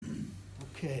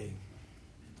Okay.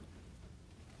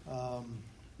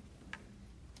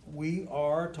 We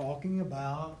are talking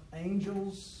about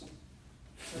angels,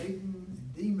 Satan,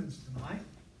 and demons tonight.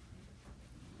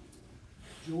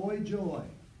 Joy, joy.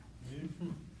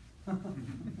 I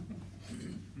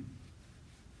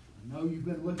know you've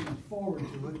been looking forward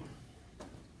to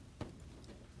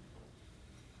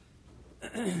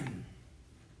it.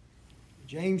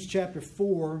 James chapter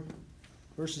 4,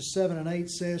 verses 7 and 8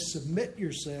 says, "Submit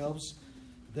yourselves,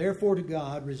 therefore, to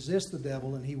God, resist the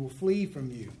devil, and he will flee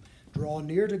from you. Draw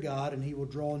near to God, and he will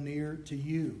draw near to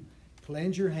you.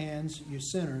 Cleanse your hands, you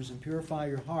sinners, and purify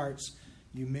your hearts,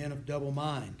 you men of double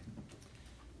mind."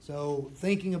 So,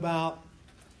 thinking about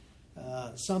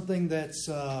something that's,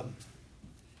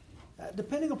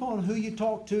 depending upon who you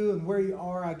talk to and where you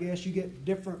are, I guess you get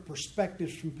different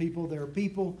perspectives from people. There are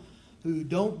people who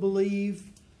don't believe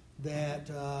that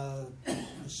the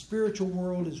spiritual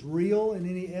world is real in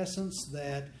any essence,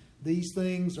 that these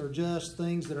things are just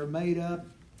things that are made up.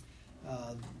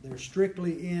 They're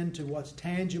strictly into what's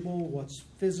tangible, what's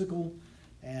physical,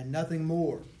 and nothing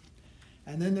more.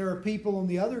 And then there are people on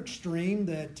the other extreme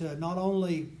that not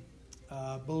only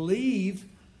believe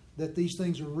that these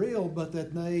things are real, but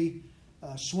that they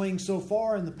swing so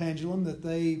far in the pendulum that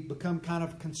they become kind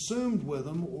of consumed with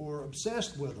them or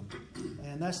obsessed with them.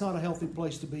 And that's not a healthy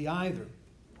place to be either.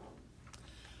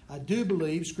 I do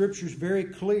believe Scripture is very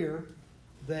clear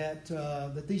that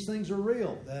these things are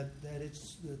real, that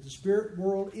the spirit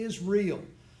world is real.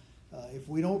 If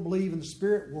we don't believe in the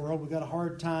spirit world, we've got a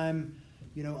hard time,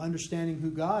 understanding who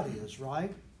God is,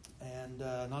 right? And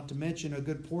not to mention a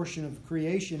good portion of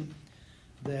creation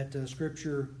that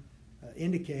Scripture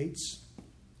indicates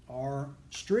are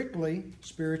strictly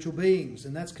spiritual beings.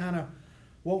 And that's kind of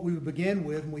what we would begin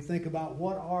with when we think about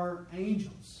what are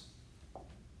angels.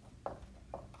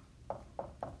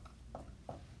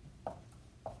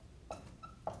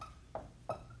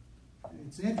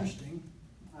 It's interesting.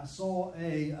 I saw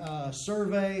a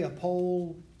survey, a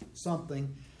poll,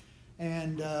 something,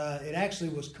 and it actually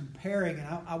was comparing, and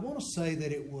I want to say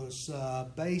that it was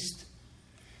based,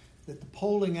 that the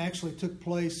polling actually took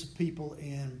place of people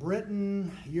in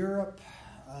Britain, Europe,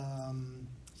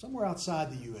 somewhere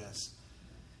outside the U.S.,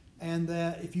 and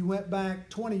that if you went back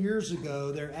 20 years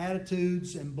ago, their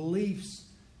attitudes and beliefs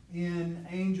in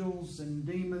angels and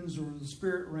demons or the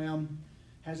spirit realm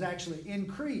has actually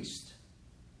increased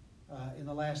in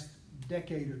the last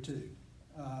decade or two,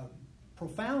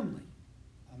 profoundly.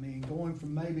 I mean, going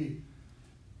from maybe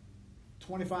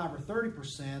 25 or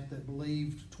 30% that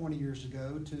believed 20 years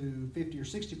ago to 50 or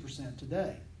 60%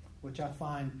 today, which I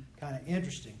find kind of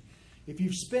interesting. If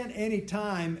you've spent any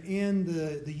time in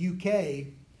the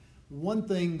UK, one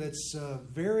thing that's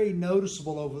very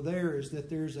noticeable over there is that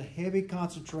there's a heavy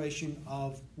concentration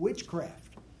of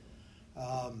witchcraft.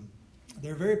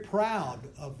 They're very proud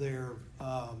of their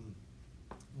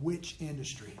witch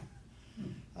industry.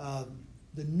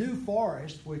 The New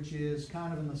Forest, which is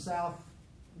kind of in the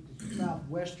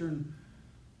southwestern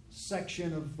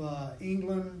section of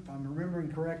England, if I'm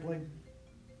remembering correctly,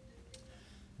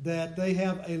 that they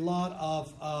have a lot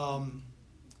of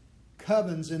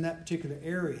covens in that particular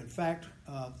area. In fact,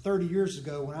 30 years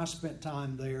ago when I spent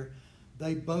time there,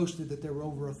 they boasted that there were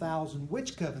over 1,000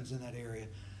 witch covens in that area.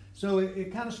 So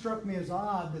it kind of struck me as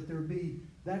odd that there would be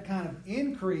that kind of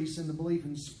increase in the belief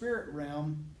in the spirit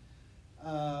realm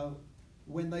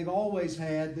when they've always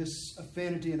had this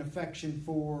affinity and affection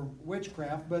for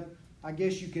witchcraft. But I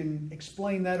guess you can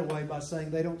explain that away by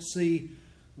saying they don't see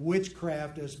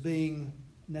witchcraft as being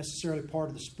necessarily part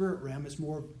of the spirit realm. It's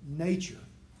more nature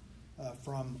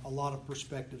from a lot of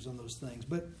perspectives on those things.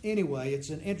 But anyway,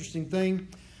 it's an interesting thing.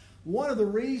 One of the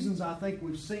reasons I think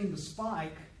we've seen the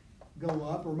spike go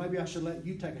up, or maybe I should let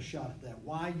you take a shot at that.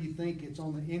 Why do you think it's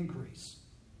on the increase?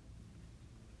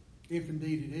 If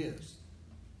indeed it is.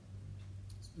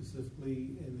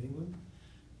 Specifically in England?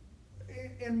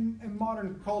 In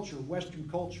modern culture, Western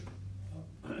culture.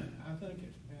 I think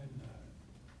it's been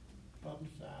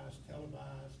publicized,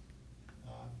 televised,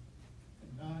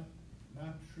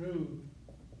 not true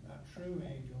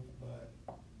angels, but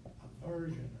a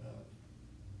version of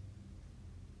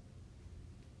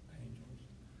angels.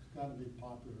 It's got to be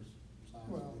popular science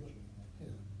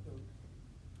fiction.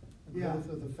 Yeah. Growth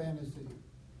of the fantasy.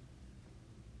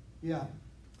 Yeah.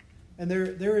 And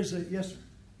there is a, yes, sir.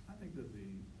 I think that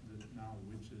now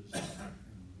witches and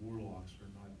warlocks are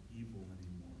not evil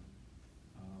anymore.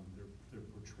 They're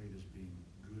portrayed as being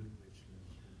good witches,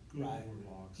 good Right.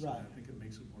 warlocks. Right. And I think it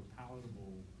makes it more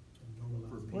palatable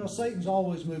for people. Well, Satan's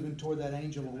always moving toward that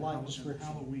angel of light description.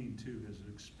 Halloween too has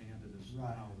expanded as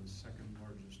Right. now the second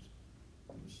largest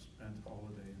spent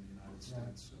holiday in the United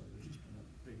States, so there's just been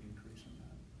a big increase in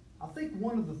that. I think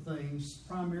one of the things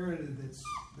primarily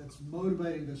that's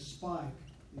motivating this spike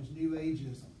is New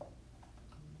Ageism.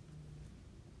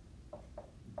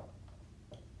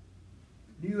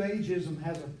 New Ageism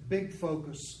has a big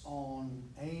focus on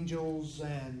angels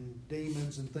and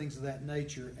demons and things of that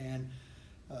nature. And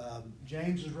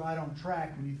James is right on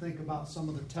track when you think about some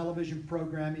of the television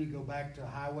programming. You go back to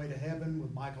Highway to Heaven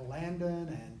with Michael Landon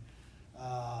and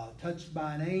Touched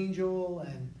by an Angel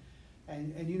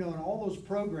and you know, in all those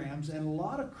programs, and a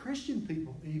lot of Christian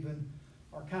people even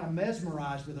are kind of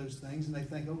mesmerized with those things, and they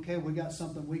think, okay, we got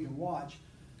something we can watch.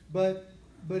 But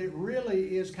it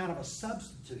really is kind of a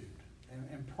substitute,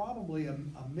 and probably a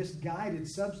misguided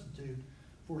substitute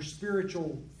for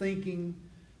spiritual thinking,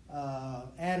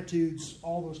 attitudes,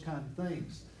 all those kind of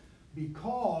things.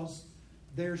 Because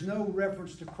there's no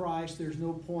reference to Christ, there's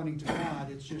no pointing to God.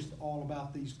 It's just all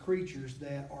about these creatures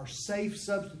that are safe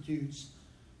substitutes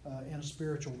in a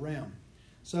spiritual realm.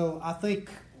 So I think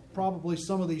probably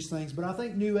some of these things, but I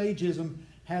think New Ageism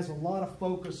has a lot of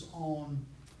focus on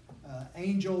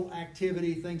angel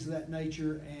activity, things of that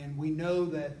nature, and we know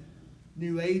that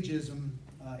New Ageism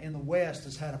in the West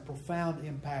has had a profound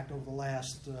impact over the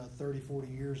last 30, 40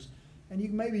 years. And you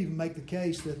can maybe even make the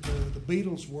case that the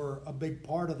Beatles were a big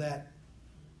part of that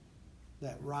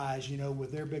rise, you know,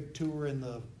 with their big tour in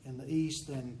the East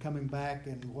and coming back,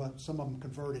 and what some of them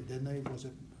converted, didn't they? Was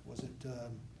it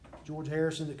George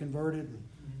Harrison that converted and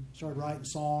started writing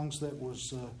songs that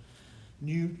was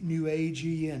new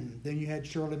agey, and then you had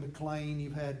Shirley MacLaine.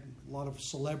 You've had a lot of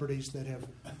celebrities that have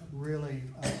really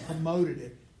promoted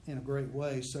it in a great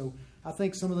way. So I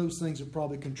think some of those things have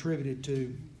probably contributed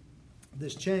to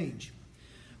this change.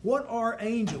 What are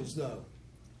angels, though?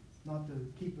 Not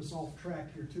to keep us off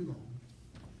track here too long.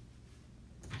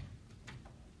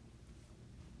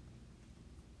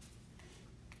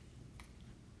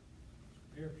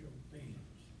 Spiritual beings.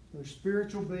 They're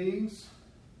spiritual beings.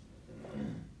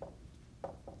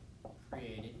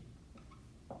 Created.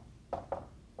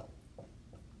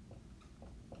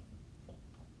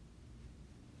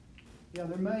 Yeah,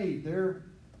 they're made. They're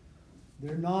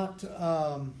not.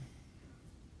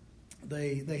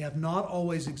 They have not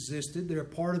always existed. They're a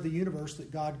part of the universe that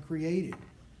God created.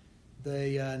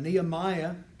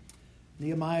 Nehemiah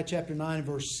chapter 9 and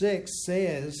verse 6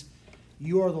 says,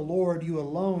 "You are the Lord, you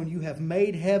alone. You have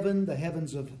made heaven, the heaven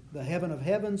of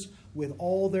heavens, with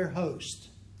all their host."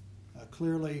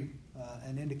 Clearly,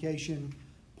 an indication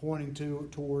pointing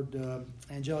toward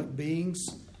angelic beings,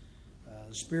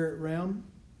 the spirit realm.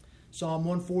 Psalm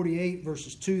 148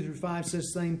 verses 2 through 5 says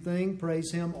the same thing.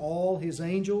 Praise him, all his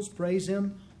angels. Praise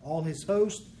him, all his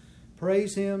host.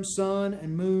 Praise him, sun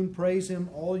and moon. Praise him,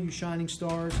 all you shining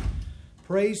stars.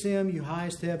 Praise him, you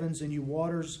highest heavens and you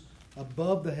waters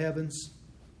above the heavens.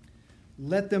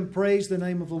 Let them praise the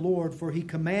name of the Lord, for he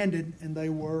commanded and they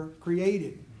were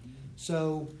created.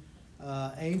 So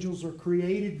angels are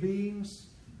created beings.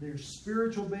 They're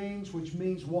spiritual beings, which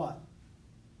means what?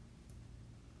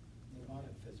 They don't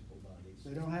have physical bodies.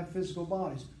 They don't have physical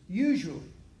bodies. Usually.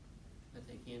 But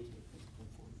they can take physical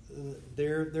form.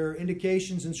 There are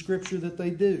indications in Scripture that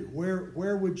they do.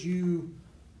 Where would you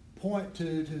point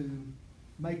to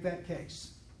make that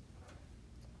case?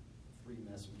 Three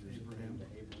messengers that came to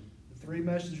Abram. The three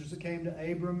messengers that came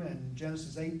to Abram in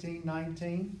Genesis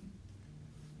 18:19.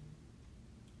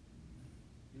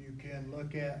 You can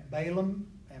look at Balaam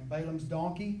and Balaam's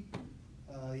donkey.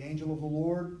 The angel of the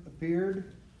Lord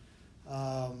appeared.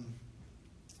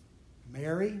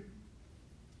 Mary. And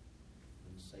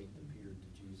Satan appeared to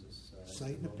Jesus.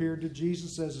 Satan appeared to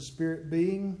Jesus as a spirit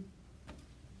being.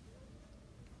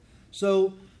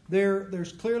 So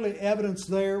there's clearly evidence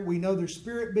there. We know they're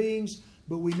spirit beings,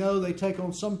 but we know they take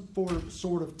on some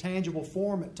sort of tangible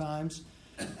form at times.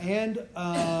 And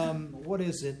what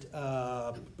is it?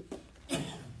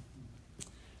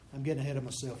 I'm getting ahead of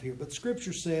myself here. But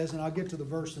Scripture says, and I'll get to the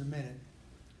verse in a minute,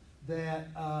 that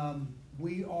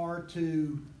we are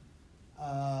to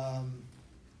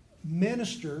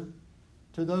minister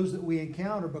to those that we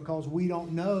encounter because we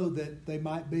don't know that they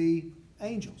might be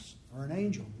angels or an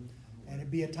angel. And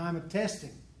it'd be a time of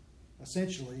testing,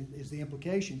 essentially, is the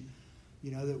implication,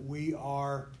 that we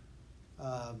are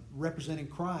representing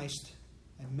Christ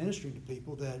and ministering to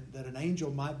people, that an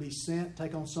angel might be sent,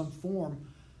 take on some form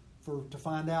to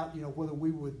find out, whether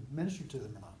we would minister to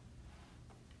them or not.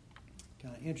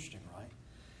 Kind of interesting,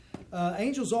 right?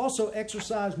 Angels also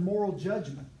exercise moral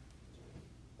judgment.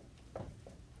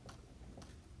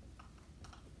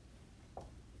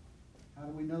 How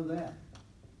do we know that?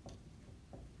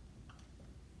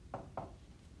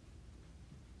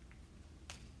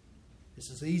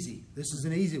 This is easy. This is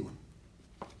an easy one.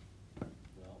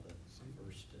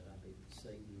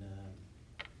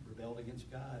 rebelled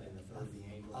against God, and a third of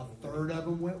the angels. A third of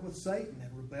them went with Satan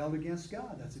and rebelled against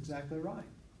God. That's exactly right.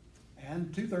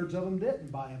 And 2/3 of them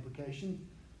didn't, by implication,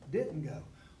 didn't go.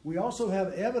 We also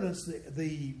have evidence that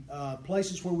the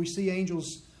places where we see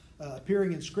angels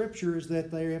appearing in Scripture is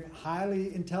that they are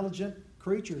highly intelligent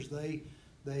creatures. They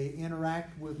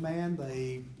interact with man.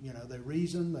 They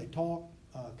reason. They talk,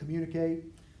 communicate,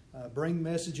 bring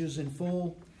messages in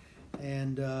full,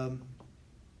 and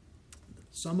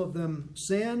some of them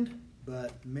sinned,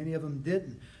 but many of them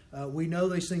didn't. We know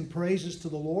they sing praises to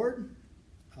the Lord.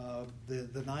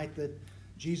 The night that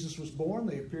Jesus was born,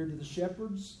 they appeared to the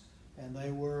shepherds, and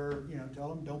they were,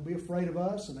 telling them, "Don't be afraid of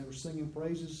us," and they were singing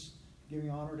praises, giving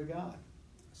honor to God.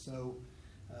 So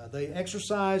they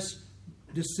exercise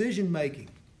decision-making,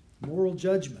 moral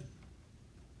judgment.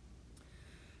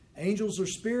 Angels are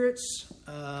spirits.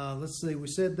 Let's see, we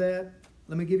said that.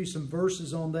 Let me give you some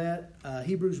verses on that.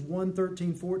 Hebrews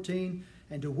 1:13-14.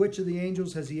 "And to which of the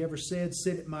angels has he ever said,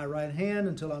 'Sit at my right hand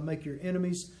until I make your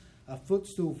enemies a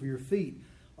footstool for your feet'?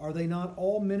 Are they not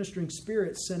all ministering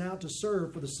spirits sent out to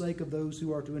serve for the sake of those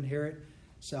who are to inherit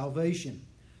salvation?"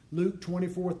 Luke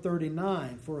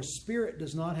 24:39. "For a spirit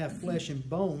does not have flesh and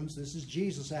bones." This is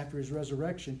Jesus after his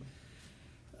resurrection.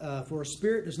 "For a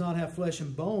spirit does not have flesh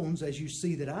and bones, as you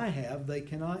see that I have. They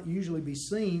cannot usually be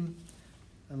seen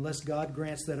unless God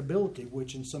grants that ability,"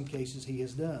 which in some cases he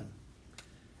has done.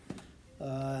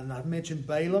 And I've mentioned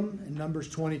Balaam in Numbers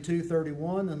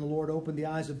 22:31. "And the Lord opened the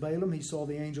eyes of Balaam. He saw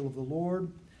the angel of the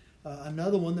Lord."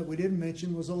 Another one that we didn't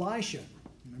mention was Elisha.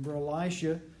 Remember,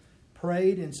 Elisha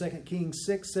prayed in 2 Kings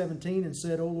 6:17 and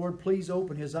said, "O Lord, please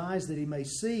open his eyes that he may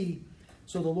see."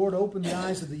 So the Lord opened the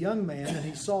eyes of the young man, and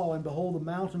he saw, and behold, the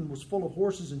mountain was full of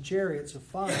horses and chariots of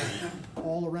fire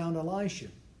all around Elisha.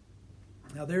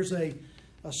 Now there's a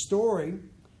story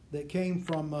that came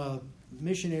from a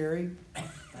missionary,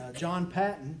 John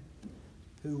Patton,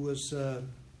 who was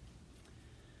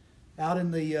out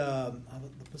in the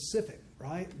Pacific,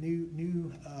 right?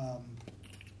 I'll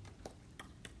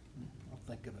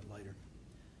think of it later.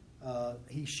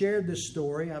 He shared this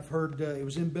story. I've heard it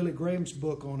was in Billy Graham's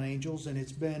book on angels, and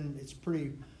it's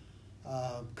pretty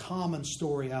common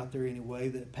story out there anyway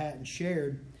that Patton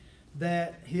shared,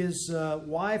 that his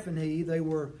wife and they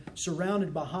were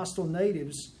surrounded by hostile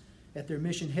natives at their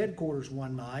mission headquarters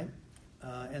one night,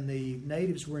 and the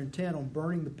natives were intent on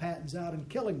burning the Pattons out and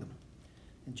killing them.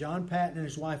 And John Patton and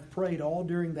his wife prayed all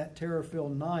during that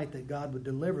terror-filled night that God would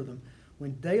deliver them.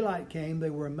 When daylight came,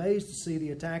 they were amazed to see the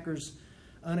attackers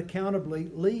unaccountably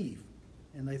leave,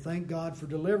 and they thanked God for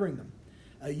delivering them.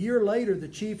 A year later, the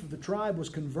chief of the tribe was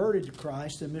converted to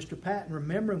Christ, and Mr. Patton,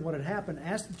 remembering what had happened,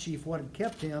 asked the chief what had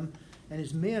kept him and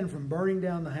his men from burning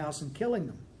down the house and killing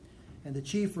them. And the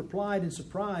chief replied in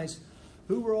surprise,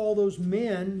 "Who were all those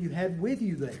men you had with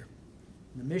you there?"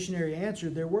 And the missionary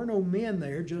answered, "There were no men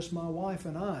there, just my wife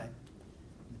and I."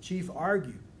 The chief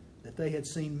argued that they had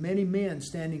seen many men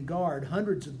standing guard,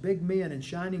 hundreds of big men in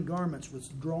shining garments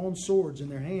with drawn swords in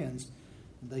their hands,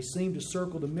 and they seemed to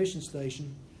circle the mission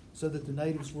station so that the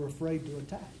natives were afraid to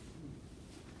attack.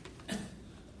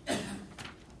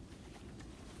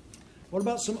 What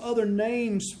about some other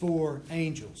names for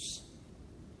angels?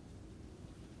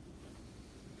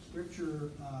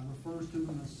 Scripture refers to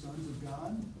them as sons of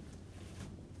God.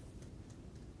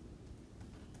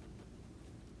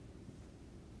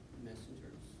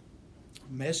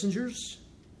 Messengers.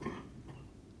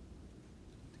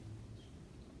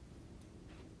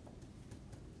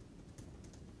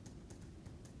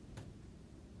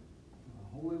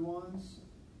 Holy ones.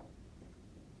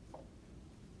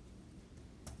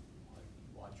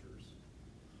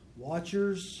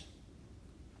 Watchers.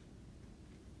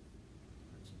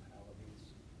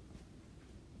 Principalities.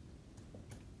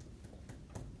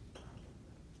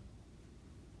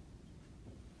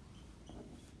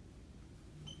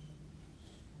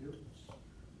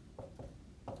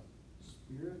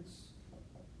 Spirits.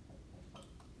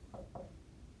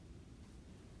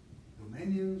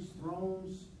 Dominions,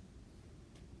 thrones.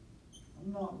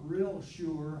 I'm not real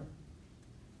sure.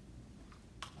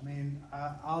 I mean,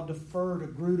 I'll defer to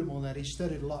Grudem on that. He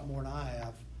studied a lot more than I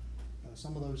have.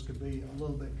 Some of those could be a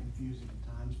little bit confusing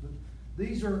at times. But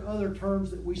these are other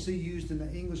terms that we see used in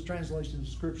the English translation of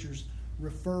Scriptures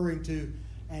referring to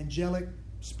angelic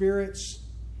spirits,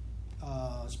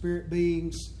 spirit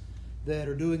beings that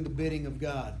are doing the bidding of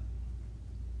God.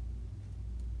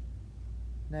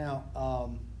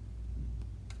 Now,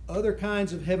 other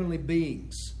kinds of heavenly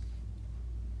beings.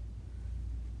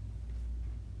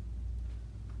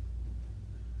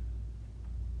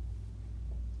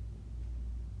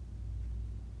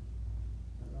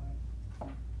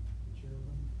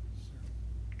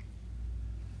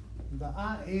 The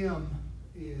I am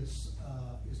is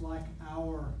like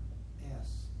our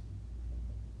S.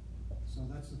 So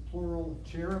that's the plural of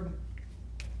cherub.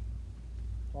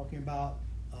 Talking about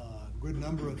a good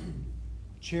number of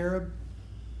cherub.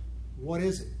 What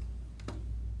is it?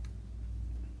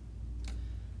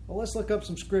 Well, let's look up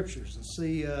some scriptures and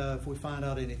see if we find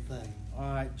out anything. All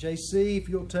right, JC, if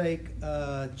you'll take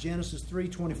Genesis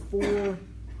 3:24.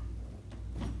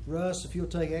 Russ, if you'll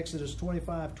take Exodus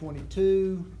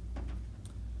 25:22.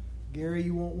 Gary,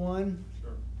 you want one?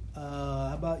 Sure.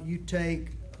 How about you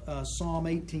take Psalm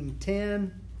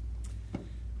 18:10?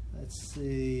 Let's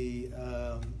see.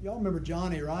 Y'all remember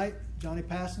Johnny, right? Johnny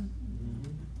Passon?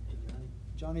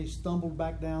 Johnny stumbled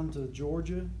back down to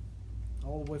Georgia,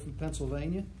 all the way from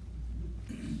Pennsylvania.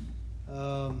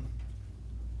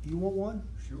 You want one?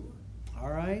 Sure.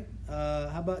 All right.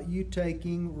 How about you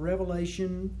taking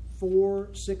Revelation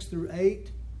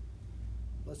 4:6-8?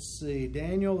 Let's see.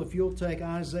 Daniel, if you'll take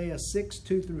Isaiah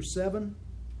 6:2-7.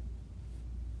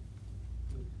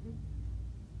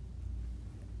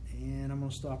 And I'm going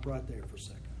to stop right there for a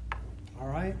second. All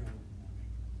right.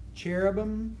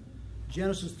 Cherubim,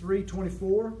 Genesis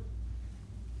 3:24.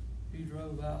 He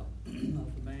drove out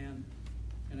of the man,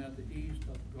 and at the east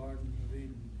of the Garden of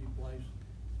Eden, he placed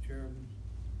cherubims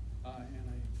and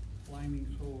a flaming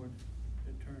sword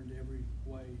that turned every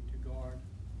way to guard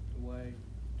the way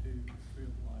to the tree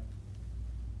of life.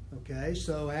 Okay,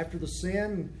 so after the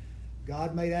sin,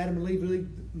 God made Adam and Eve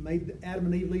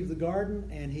leave the garden,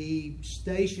 and He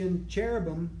stationed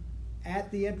cherubim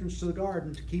at the entrance to the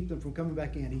garden to keep them from coming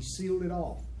back in. He sealed it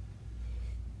off.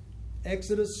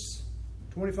 Exodus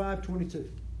 25:22. It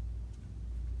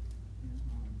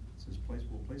says,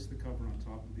 we'll place the cover on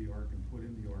top of the ark and put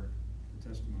in the ark the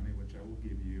testimony which I will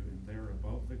give you, and there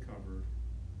above the cover,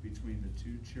 between the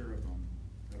two cherubim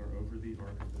that are over the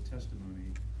ark of the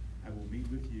testimony, I will meet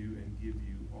with you and give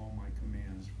you all my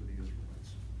commands for the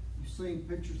Israelites. You've seen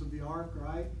pictures of the ark,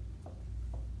 right?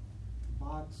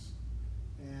 Box.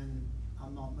 And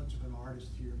I'm not much of an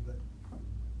artist here, but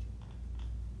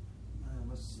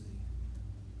let's see.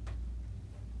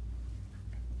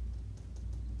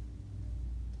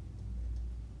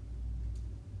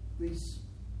 These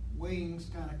wings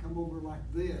kind of come over like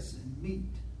this and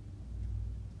meet.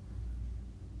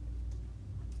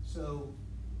 So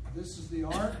this is the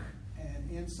ark,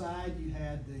 and inside you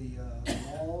had the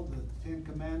law, the Ten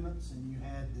Commandments, and you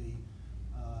had the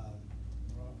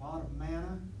pot of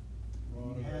manna.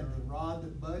 You had the rod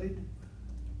that budded.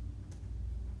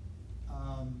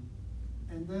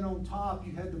 And then on top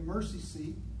you had the mercy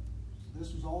seat.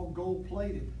 This was all gold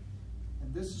plated.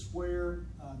 And this is where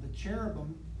the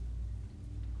cherubim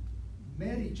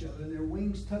met each other. Their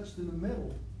wings touched in the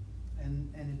middle.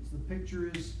 And the picture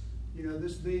is,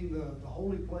 this being the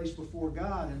holy place before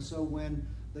God. And so when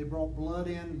they brought blood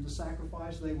in the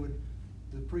sacrifice,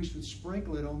 the priest would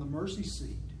sprinkle it on the mercy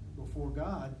seat before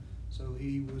God. So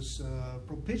he was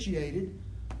propitiated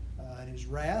in his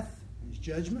wrath, in his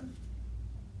judgment.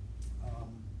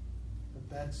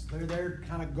 But they're there to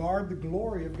kind of guard the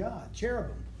glory of God.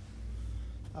 Cherubim.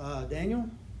 Daniel,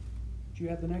 do you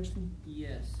have the next one?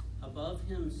 Yes. Above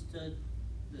him stood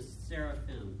the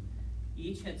seraphim.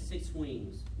 Each had 6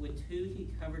 wings. With 2 he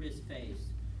covered his face,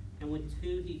 and with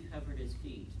 2 he covered his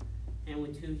feet, and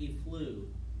with 2 he flew.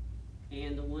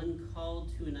 And the one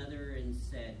called to another and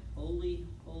said, Holy,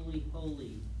 holy,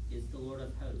 holy is the Lord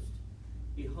of hosts.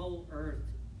 The whole earth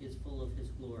is full of his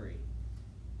glory.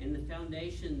 And the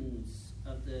foundations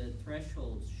of the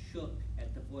thresholds shook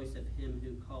at the voice of him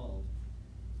who called.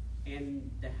 And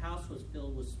the house was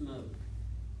filled with smoke.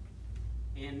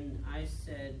 And I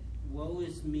said, Woe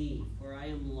is me, for I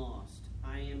am lost.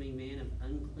 I am a man of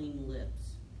unclean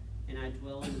lips, and I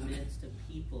dwell in the midst of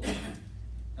people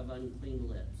of unclean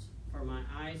lips. For my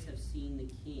eyes have seen the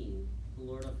King, the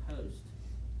Lord of hosts.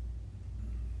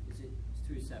 It's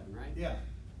through 7, right? Yeah.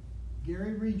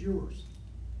 Gary, read yours.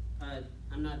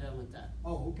 I'm not done with that.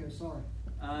 Oh, okay, sorry.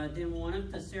 Then one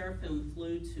of the seraphim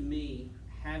flew to me,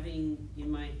 having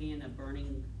in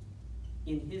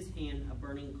his hand a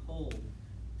burning coal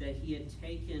that he had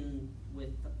taken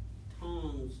with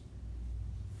tongs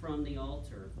from the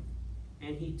altar.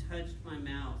 And he touched my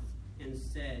mouth and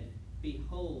said,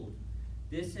 Behold,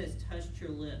 this has touched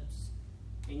your lips,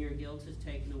 and your guilt is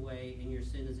taken away, and your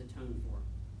sin is atoned for.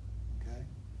 Okay.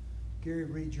 Gary,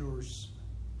 read yours.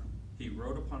 He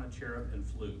rode upon a cherub and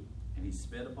flew, and he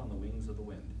sped upon the wings of the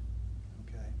wind.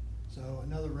 Okay. So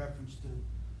another reference to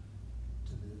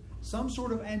some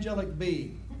sort of angelic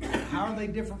being. How are they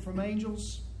different from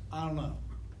angels? I don't know.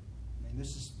 I mean,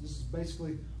 this is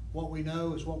basically what we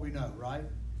know is what we know, right?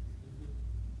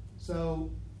 So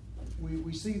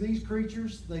we see these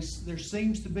creatures. There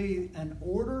seems to be an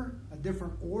order, a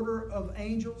different order of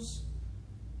angels.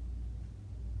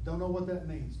 Don't know what that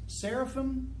means.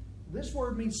 Seraphim, this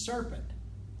word means serpent.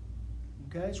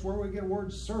 Okay, it's where we get the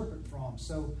word serpent from.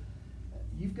 So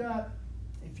you've got,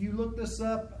 if you look this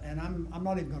up, and I'm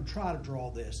not even going to try to draw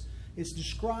this, it's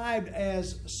described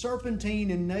as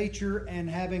serpentine in nature and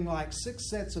having like 6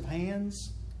 sets of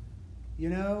hands, you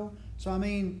know? So, I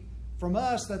mean, from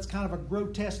us, that's kind of a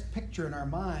grotesque picture in our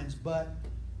minds, but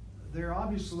they're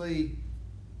obviously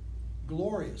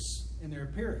glorious in their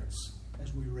appearance,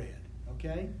 as we read,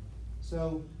 okay?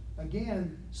 So,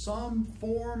 again, some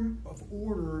form of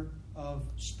order of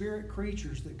spirit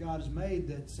creatures that God has made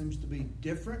that seems to be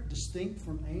different, distinct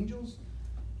from angels,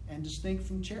 and distinct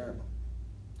from cherubim.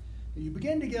 You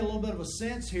begin to get a little bit of a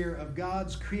sense here of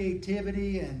God's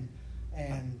creativity and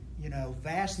you know,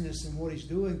 vastness in what He's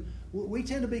doing. We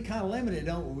tend to be kind of limited,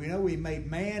 don't we? We know He made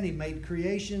man, He made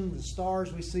creation, the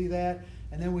stars, we see that,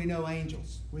 and then we know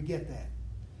angels. We get that.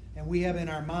 And we have in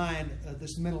our mind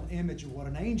this mental image of what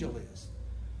an angel is.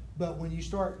 But when you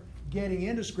start getting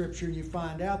into Scripture, you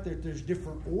find out that there's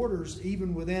different orders,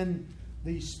 even within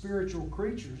these spiritual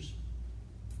creatures,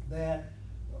 that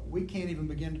we can't even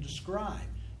begin to describe.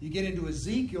 You get into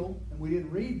Ezekiel, and we didn't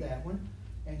read that one,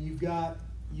 and you've got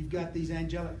these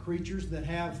angelic creatures that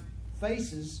have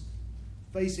faces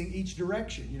facing each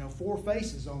direction. You know, 4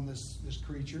 faces on this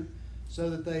creature, so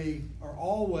that they are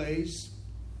always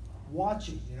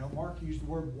watching. You know, Mark used the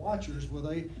word watchers. Well,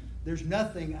 there's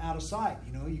nothing out of sight.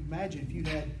 You know, you can imagine if you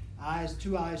had eyes,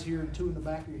 2 eyes here and 2 in the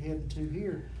back of your head and 2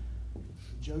 here.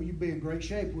 Joe, you'd be in great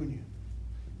shape, wouldn't you?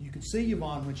 You could see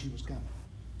Yvonne when she was coming,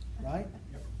 right?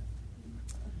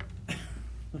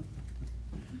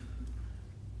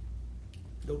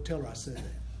 Don't tell her I said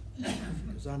that,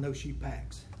 because I know she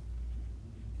packs.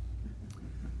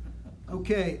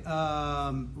 Okay,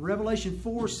 Revelation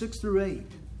 4, 6 through 8.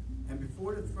 And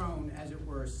before the throne, as it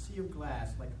were, a sea of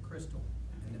glass like a crystal.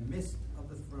 In the midst of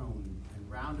the throne,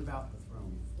 and round about the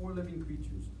throne, 4 living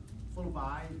creatures, full of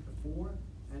eyes before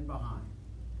and behind.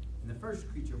 And the first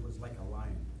creature was like a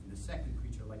lion, and the second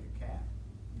creature like a calf.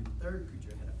 And the third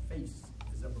creature had a face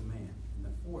as of a man, and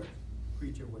the fourth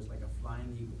creature was like a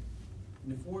flying eagle.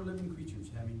 And the 4 living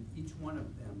creatures, having each one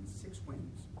of them 6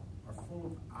 wings, are full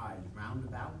of eyes round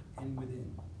about and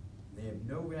within. They have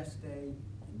no rest day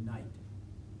and night,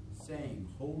 saying,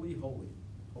 Holy, holy,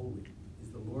 holy is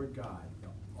the Lord God, the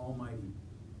Almighty,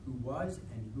 who was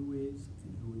and who is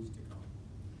to come.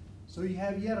 So you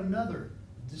have yet another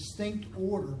distinct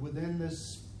order within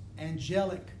this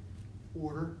angelic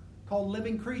order called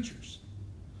living creatures.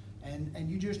 And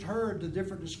you just heard the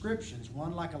different descriptions.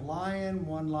 One like a lion,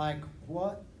 one like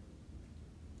what?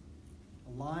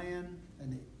 A lion,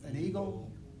 an eagle,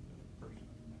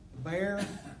 a bear.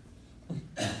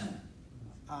 I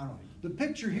don't know. The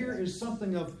picture here is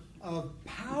something of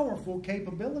powerful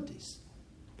capabilities.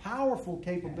 Powerful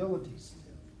capabilities.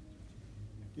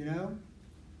 You know?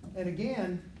 And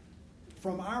again,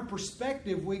 from our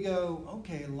perspective, we go,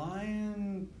 okay,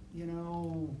 lion, you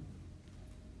know,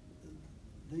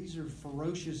 these are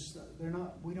ferocious. They're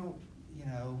not, we don't, you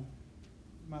know,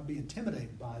 might be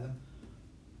intimidated by them.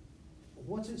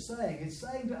 What's it saying? It's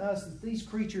saying to us that these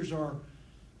creatures are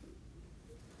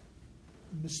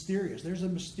mysterious. There's a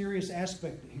mysterious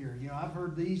aspect here. You know, I've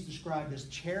heard these described as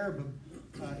cherubim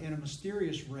in a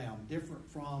mysterious realm, different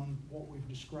from what we've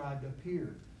described up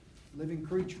here. Living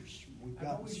creatures. I've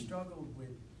always struggled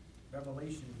with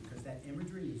Revelation because that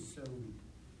imagery is so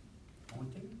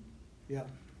haunting. Yeah.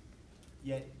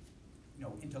 Yet, you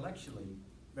know, intellectually,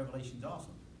 Revelation's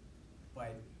awesome.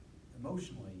 But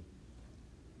emotionally,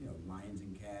 you know, lions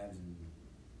and calves and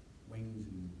wings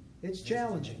and... It's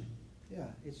challenging. Yeah,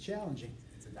 it's challenging.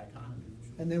 It's a dichotomy.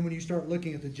 And then when you start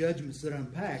looking at the judgments that are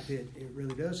unpacked, it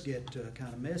really does get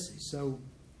kind of messy. So,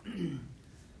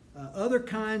 other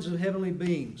kinds of heavenly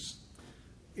beings.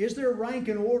 Is there a rank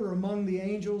and order among the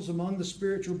angels, among the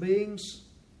spiritual beings?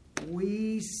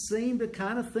 We seem to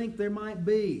kind of think there might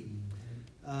be.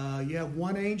 You have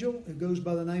one angel who goes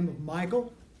by the name of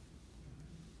Michael,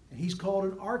 and he's called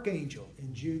an archangel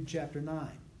in Jude chapter 9.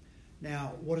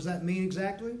 Now, what does that mean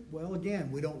exactly? Well, again,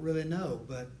 we don't really know,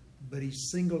 but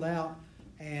he's singled out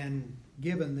and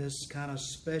given this kind of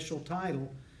special title,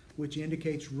 which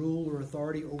indicates rule or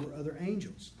authority over other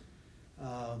angels.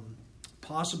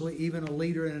 Possibly even a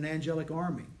leader in an angelic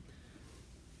army.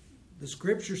 The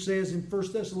Scripture says in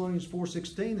 1 Thessalonians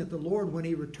 4:16 that the Lord, when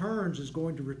He returns, is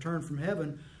going to return from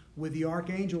heaven with the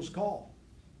archangel's call.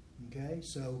 Okay,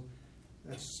 so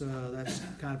that's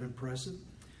kind of impressive.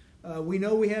 We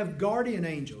know we have guardian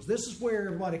angels. This is where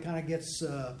everybody kind of gets,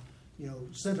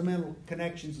 sentimental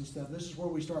connections and stuff. This is where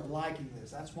we start liking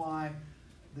this. That's why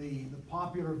the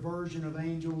popular version of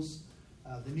angels,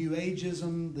 the New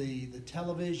Ageism, the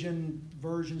television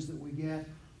versions that we get,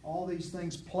 all these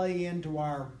things play into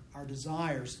our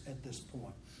desires at this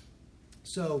point.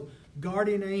 So,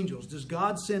 guardian angels. Does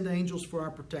God send angels for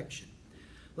our protection?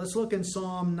 Let's look in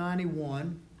Psalm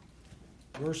 91,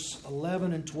 verse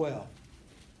 11 and 12.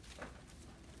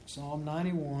 Psalm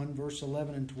 91, verse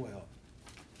 11 and 12.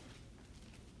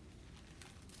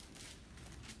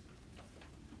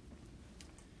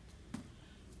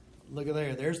 Look at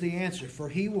there. There's the answer. For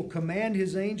he will command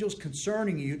his angels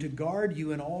concerning you to guard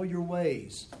you in all your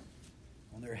ways.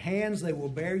 On their hands they will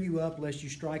bear you up, lest you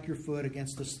strike your foot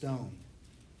against a stone.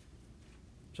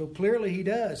 So clearly he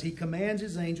does. He commands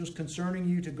his angels concerning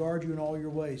you to guard you in all your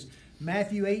ways.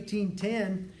 Matthew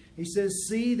 18:10, he says,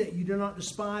 see that you do not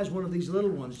despise one of these little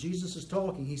ones. Jesus is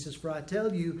talking. He says, for I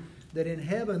tell you that in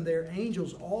heaven their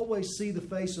angels always see the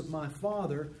face of my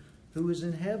Father who is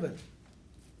in heaven.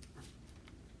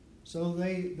 So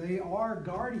they are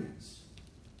guardians.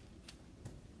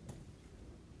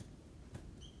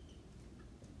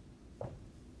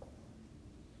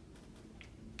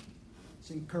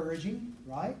 It's encouraging,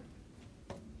 right?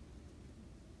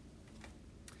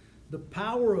 The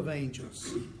power of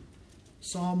angels.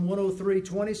 Psalm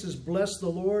 103:20 says, bless the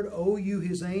Lord, O you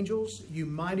his angels, you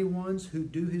mighty ones who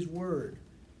do his word.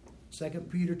 2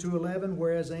 Peter 2:11,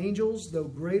 whereas angels, though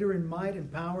greater in might and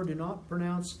power, do not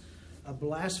pronounce a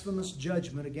blasphemous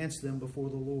judgment against them before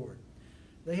the Lord.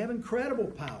 They have incredible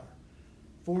power.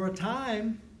 For a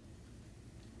time,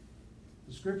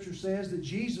 the Scripture says that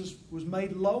Jesus was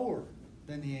made lower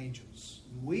than the angels.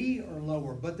 We are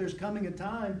lower, but there's coming a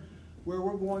time where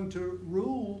we're going to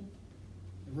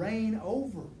reign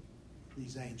over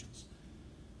these angels.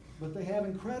 But they have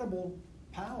incredible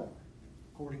power,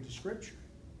 according to Scripture.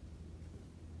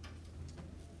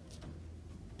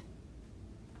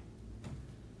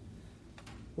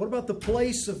 What about the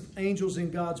place of angels in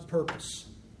God's purpose?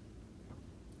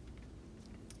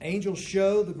 Angels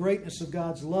show the greatness of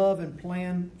God's love and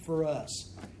plan for us.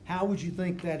 How would you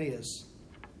think that is?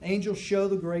 Angels show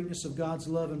the greatness of God's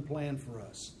love and plan for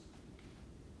us.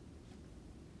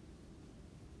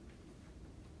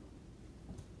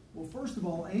 Well, first of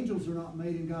all, angels are not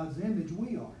made in God's image.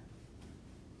 We are.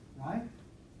 Right?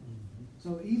 Mm-hmm.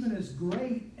 So even as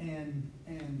great and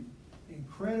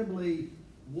incredibly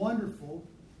wonderful,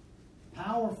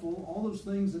 powerful, all those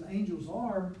things that angels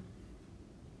are,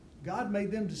 God made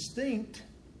them distinct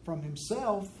from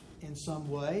himself in some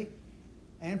way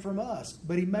and from us.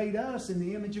 But he made us in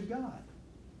the image of God.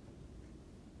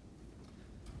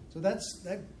 So that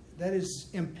is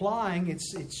implying,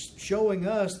 it's showing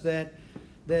us that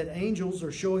angels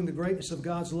are showing the greatness of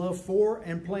God's love for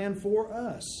and plan for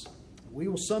us. We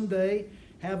will someday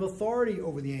have authority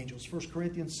over the angels. 1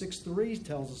 Corinthians 6:3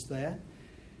 tells us that.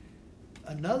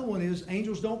 Another one is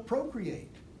angels don't procreate.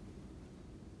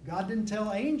 God didn't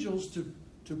tell angels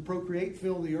to procreate,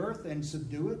 fill the earth, and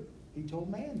subdue it. He told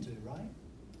man to, right?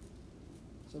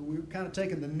 So we're kind of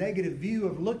taking the negative view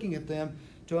of looking at them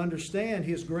to understand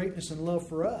his greatness and love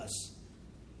for us.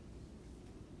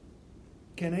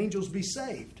 Can angels be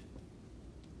saved?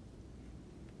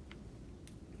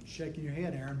 You're shaking your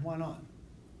head, Aaron. Why not?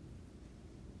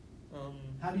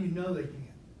 How do you know they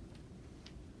can?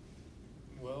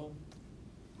 Well,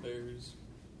 there's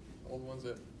all the ones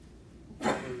that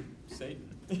were Satan,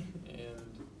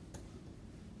 and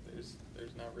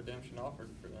there's not redemption offered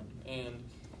for them. And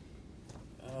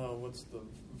what's the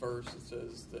verse that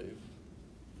says they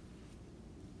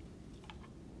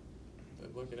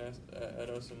look at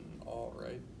us in awe,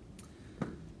 right?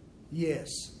 Yes.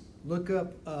 Look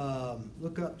up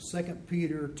 2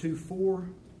 Peter 2:4.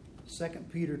 2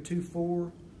 Peter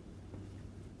 2:4.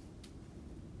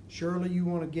 Surely you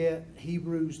want to get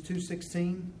Hebrews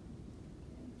 2:16.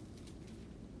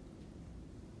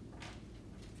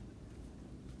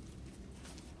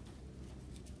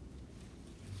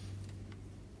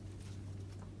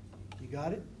 You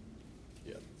got it?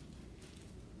 Yep.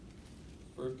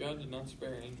 For if God did not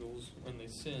spare angels when they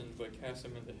sinned, but cast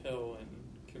them into hell and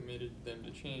committed them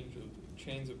to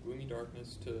chains of gloomy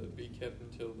darkness to be kept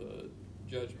until the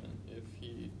judgment, if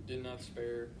he did not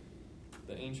spare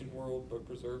the ancient world, but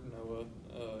preserved Noah,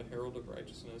 herald of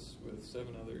righteousness, with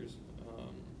 7 others,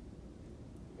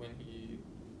 when he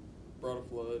brought a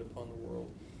flood upon the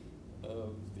world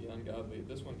of the ungodly.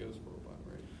 This one goes for a while,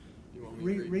 right? You want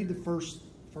me to read the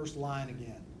first line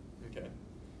again. Okay.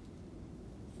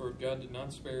 For if God did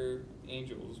not spare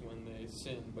angels when they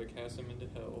sinned, but cast them into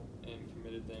hell and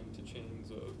committed them to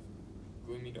chains of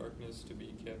gloomy darkness to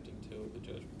be kept until the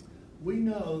judgment. we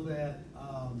know that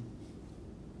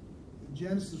in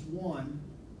Genesis 1,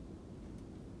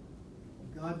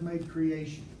 God made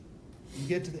creation. You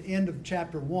get to the end of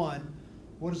chapter 1,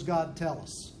 what does God tell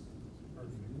us?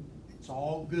 It's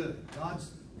all good.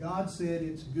 God said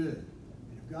it's good.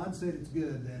 And if God said it's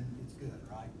good, then it's good,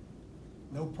 right?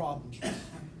 No problems.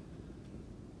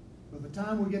 By the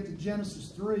time we get to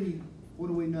Genesis 3, what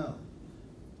do we know?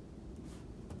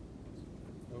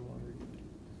 No longer good.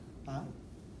 Huh?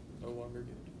 No longer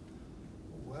good.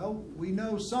 Well, we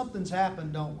know something's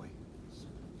happened, don't we?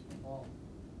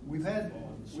 We've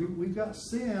got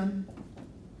sin,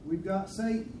 we've got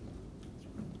Satan.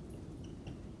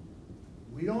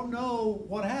 We don't know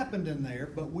what happened in there,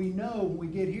 but we know when we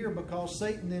get here because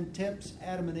Satan then tempts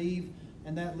Adam and Eve,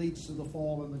 and that leads to the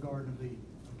fall in the Garden of Eden.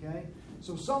 Okay?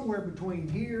 So somewhere between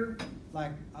here,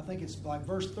 like I think it's like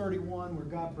verse 31 where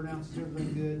God pronounces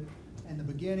everything good, and the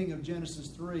beginning of Genesis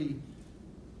 3,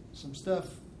 some stuff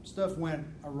went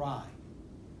awry.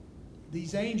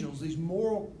 These angels,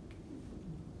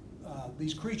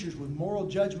 these creatures with moral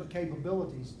judgment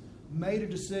capabilities made a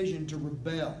decision to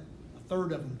rebel. A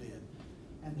third of them did.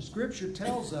 And the Scripture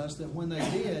tells us that when they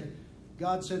did,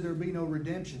 God said there would be no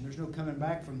redemption. There's no coming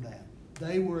back from that.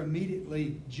 They were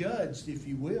immediately judged, if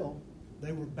you will.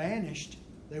 They were banished.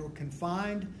 They were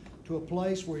confined to a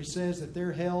place where He says that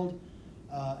they're held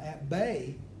at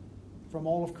bay from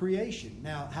all of creation.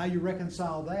 Now, how you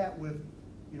reconcile that with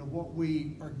what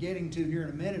we are getting to here in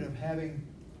a minute of having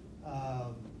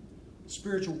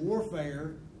spiritual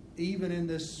warfare, even in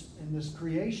this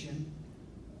creation,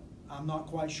 I'm not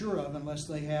quite sure of, unless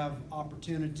they have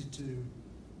opportunity to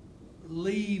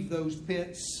leave those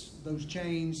pits, those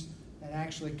chains, and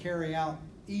actually carry out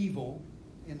evil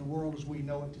in the world as we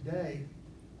know it today.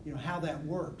 How that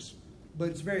works. But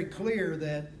it's very clear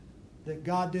that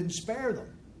God didn't spare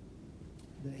them.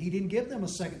 That He didn't give them a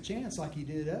second chance like He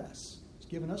did us. He's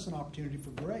given us an opportunity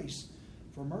for grace,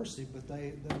 for mercy, but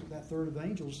that third of the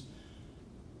angels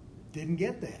didn't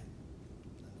get that.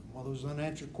 Well, those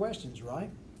unanswered questions, right?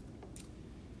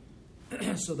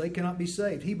 So they cannot be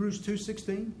saved. Hebrews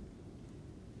 2:16.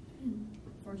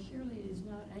 For surely it is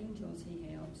not angels He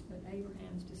helps, but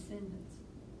Abraham's descendants.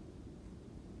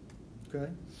 Okay.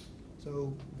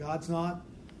 So God's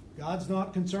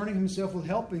not concerning Himself with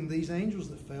helping these angels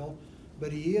that fell,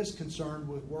 but He is concerned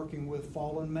with working with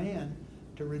fallen man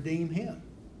to redeem him.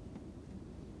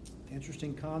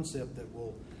 Interesting concept that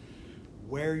will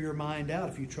wear your mind out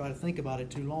if you try to think about it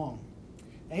too long.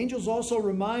 Angels also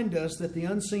remind us that the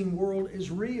unseen world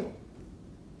is real.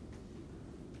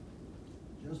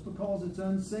 Just because it's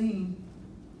unseen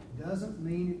doesn't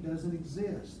mean it doesn't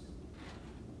exist.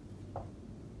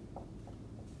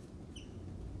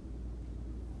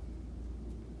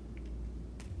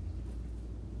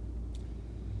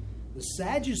 The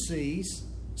Sadducees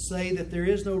say that there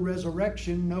is no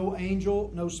resurrection, no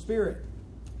angel, no spirit.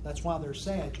 That's why they're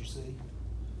sad, you see.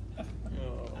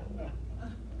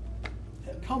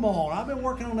 Come on, I've been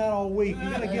working on that all week. You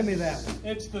got to give me that one.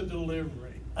 It's the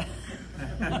delivery.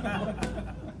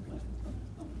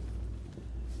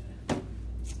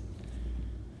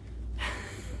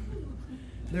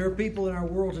 There are people in our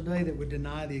world today that would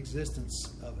deny the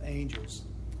existence of angels.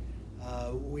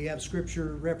 We have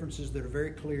scripture references that are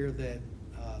very clear that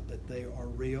they are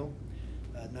real.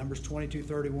 Numbers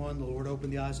 22:31, the Lord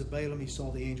opened the eyes of Balaam. He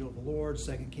saw the angel of the Lord.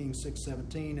 2 Kings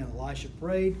 6:17, and Elisha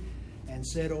prayed and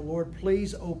said, O Lord,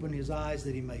 please open his eyes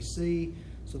that he may see.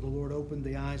 So the Lord opened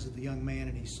the eyes of the young man,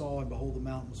 and he saw, and behold, the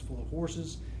mountain was full of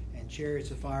horses and chariots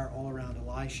of fire all around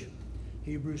Elisha.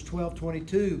 Hebrews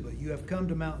 12:22, but you have come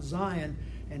to Mount Zion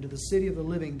and to the city of the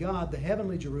living God, the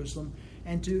heavenly Jerusalem,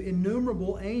 and to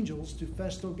innumerable angels to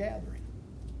festal gathering.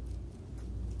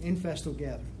 In festal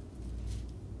gathering.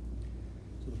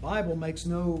 So the Bible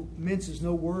minces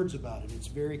no words about it. It's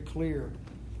very clear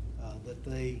that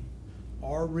they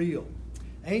are real.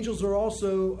 Angels are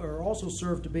also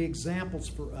served to be examples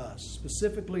for us,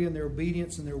 specifically in their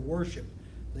obedience and their worship.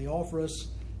 They offer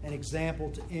us an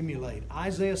example to emulate.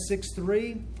 Isaiah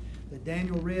 6:3 that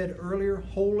Daniel read earlier,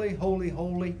 holy, holy,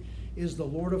 holy is the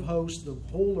Lord of hosts. The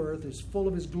whole earth is full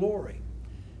of his glory.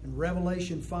 In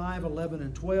Revelation 5:11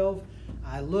 and 12,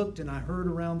 I looked and I heard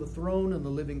around the throne and the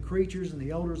living creatures and the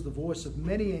elders the voice of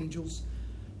many angels,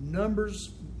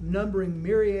 numbering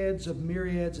myriads of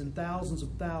myriads and thousands of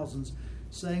thousands,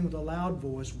 saying with a loud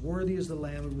voice, worthy is the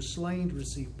Lamb who was slain to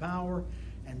receive power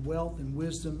and wealth and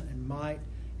wisdom and might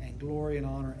and glory and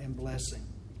honor and blessing.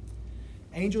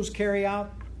 Angels carry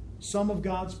out some of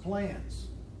God's plans.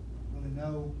 Want to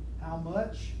know how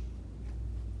much?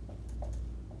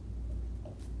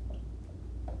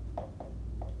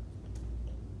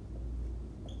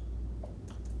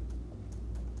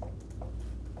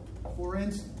 For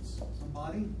instance,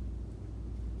 somebody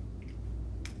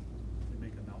They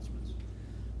make announcements.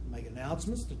 make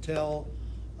announcements to tell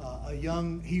a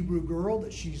young Hebrew girl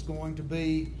that she's going to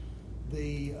be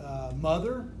the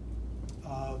mother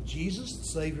of Jesus, the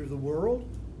Savior of the world,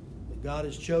 that God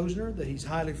has chosen her, that He's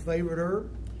highly favored her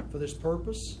for this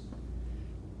purpose.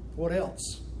 What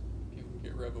else? People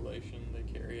get revelation. They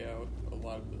carry out a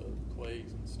lot of the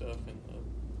plagues and stuff in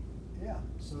the. Yeah,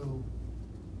 so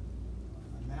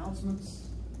announcements,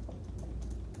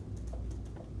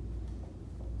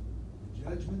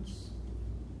 judgments.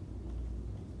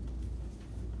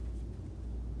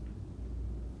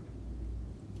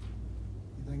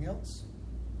 Anything else?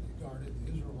 They guarded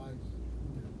the Israelites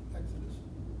in their Exodus.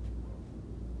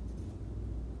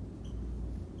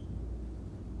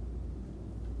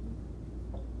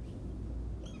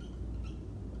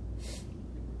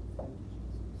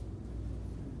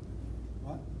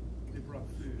 What? They brought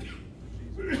food to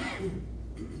Jesus.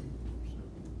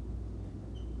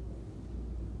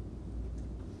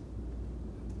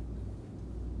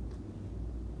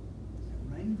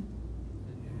 Rain?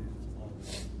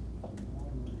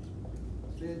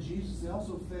 Fed Jesus. They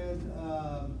also fed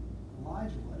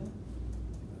Elijah, wasn't it?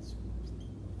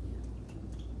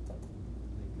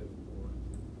 They go to war.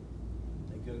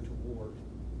 They go to war.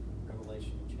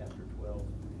 Revelation chapter 12,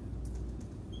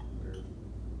 where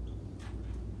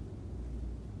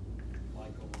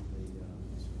Michael and the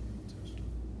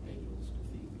angels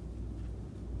defeat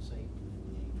Satan and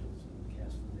the angels and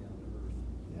cast them down to earth.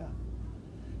 Yeah.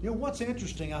 You know, what's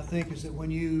interesting, I think, is that when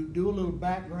you do a little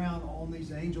background on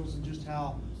these angels and just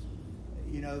how,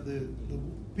 you know, the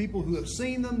people who have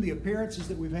seen them, the appearances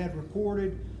that we've had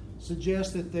recorded,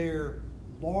 suggest that they're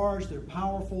large, they're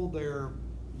powerful, they're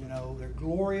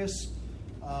glorious,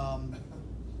 and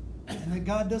that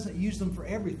God doesn't use them for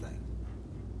everything.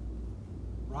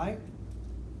 Right?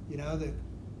 You know, that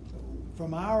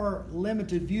from our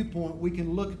limited viewpoint, we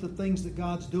can look at the things that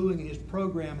God's doing in His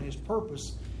program and His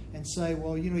purpose and say,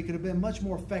 well, you know, He could have been much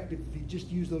more effective if He just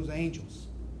used those angels.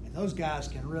 And those guys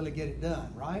can really get it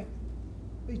done, right?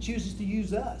 But He chooses to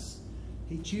use us.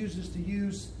 He chooses to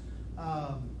use,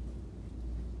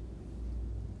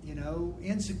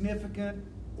 insignificant,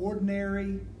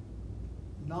 ordinary,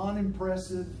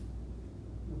 non-impressive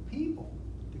people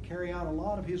to carry out a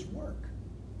lot of His work.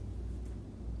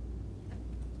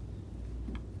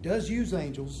 He does use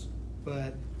angels,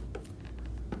 but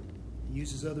He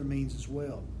uses other means as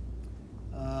well.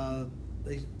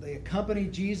 They accompany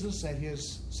Jesus at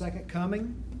His second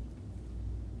coming.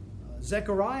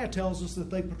 Zechariah tells us that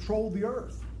they patrol the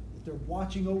earth, that they're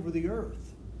watching over the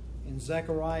earth in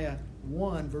Zechariah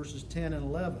 1, verses 10 and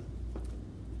 11.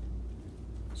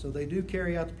 So they do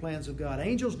carry out the plans of God.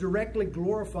 Angels directly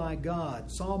glorify God.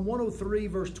 Psalm 103,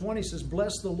 verse 20 says,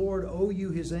 "Bless the Lord, O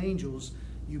you His angels,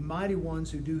 you mighty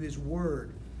ones who do His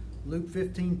word." Luke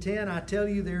 15:10, "I tell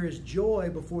you, there is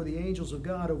joy before the angels of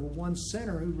God over one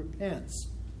sinner who repents."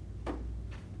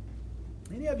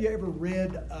 Any of you ever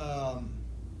read a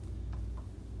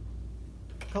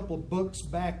couple of books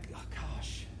back? Oh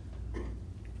gosh,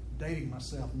 dating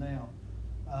myself now.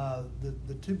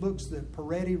 The two books that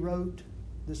Peretti wrote,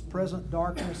 "This Present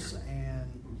Darkness" and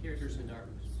Piercing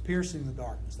Darkness. "Piercing the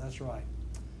Darkness." That's right.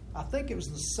 I think it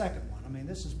was the second one. I mean,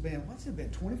 this has been, what's it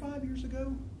been, 25 years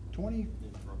ago?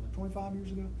 25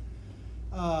 years ago?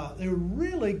 They're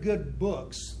really good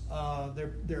books.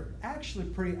 They're actually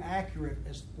pretty accurate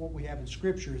as what we have in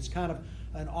Scripture. It's kind of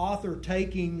an author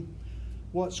taking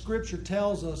what Scripture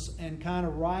tells us and kind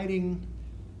of writing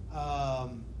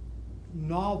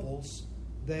novels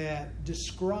that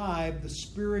describe the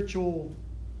spiritual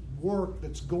work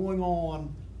that's going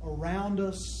on around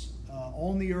us,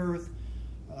 on the earth,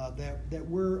 that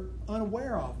we're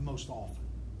unaware of most often.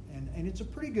 And it's a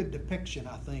pretty good depiction,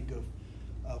 I think,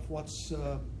 of what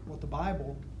the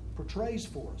Bible portrays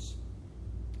for us.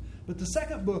 But the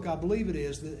second book, I believe it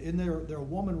is, in there a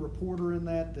woman reporter in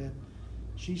that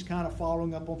she's kind of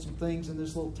following up on some things in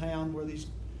this little town where these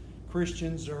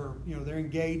Christians are, they're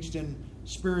engaged in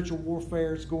spiritual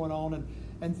warfare is going on.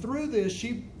 And through this,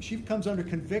 she comes under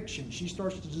conviction. She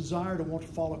starts to desire to want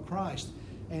to follow Christ.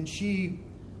 And she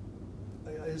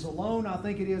is alone, I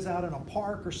think it is, out in a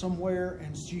park or somewhere,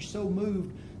 and she's so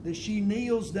moved that she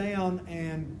kneels down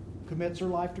and commits her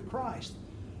life to Christ.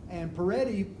 And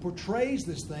Peretti portrays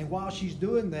this thing while she's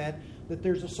doing that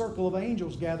there's a circle of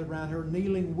angels gathered around her,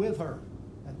 kneeling with her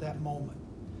at that moment.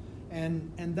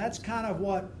 And that's kind of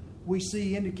what we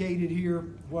see indicated here,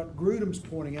 what Grudem's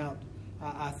pointing out,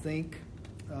 I think,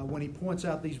 when he points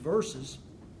out these verses,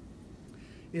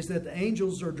 is that the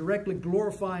angels are directly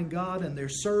glorifying God and they're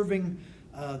serving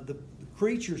the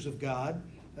creatures of God.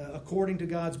 according to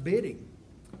God's bidding.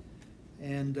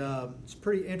 And it's a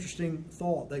pretty interesting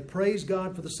thought. They praise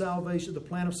God for the salvation, the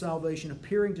plan of salvation,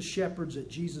 appearing to shepherds at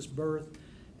Jesus' birth,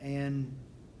 and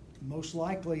most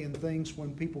likely in things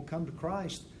when people come to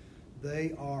Christ,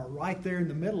 they are right there in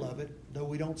the middle of it, though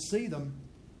we don't see them,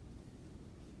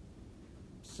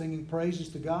 singing praises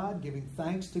to God, giving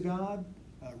thanks to God,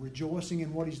 rejoicing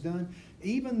in what He's done,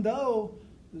 even though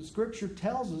the Scripture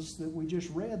tells us that we just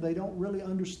read they don't really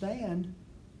understand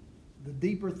the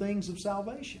deeper things of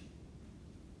salvation.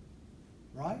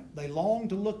 Right? They long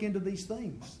to look into these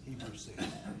things, Hebrews says.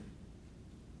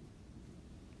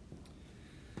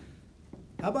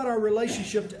 How about our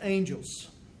relationship to angels?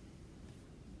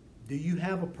 Do you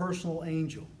have a personal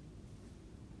angel?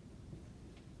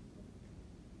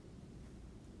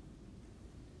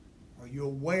 Are you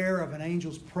aware of an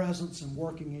angel's presence and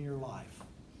working in your life?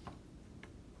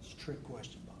 It's a trick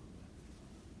question, Bob.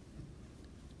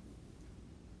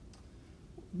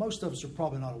 Most of us are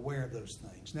probably not aware of those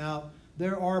things. Now,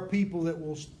 there are people that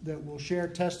will share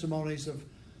testimonies of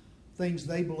things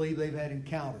they believe they've had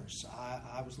encounters.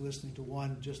 I was listening to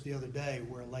one just the other day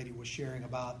where a lady was sharing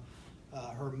about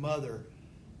her mother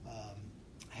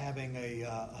having a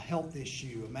health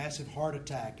issue, a massive heart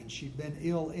attack, and she'd been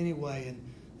ill anyway,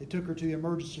 and they took her to the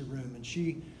emergency room,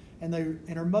 and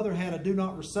her mother had a do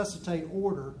not resuscitate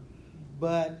order,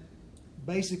 but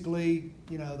basically,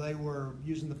 they were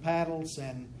using the paddles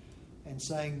and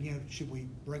saying, should we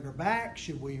bring her back?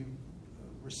 Should we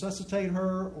resuscitate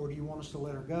her, or do you want us to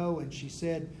let her go? And she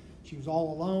said she was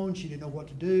all alone. She didn't know what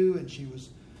to do, and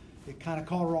it kind of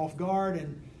caught her off guard,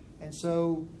 and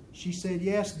so she said,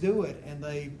 yes, do it. And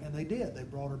they did. They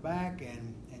brought her back,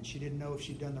 and she didn't know if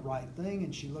she'd done the right thing.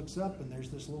 And she looks up, and there's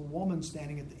this little woman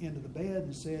standing at the end of the bed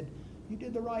and said, you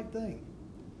did the right thing.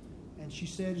 And she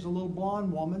said, it's a little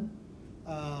blonde woman,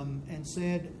 and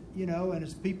said, and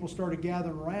as people started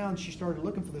gathering around, she started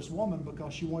looking for this woman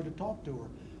because she wanted to talk to her.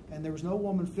 And there was no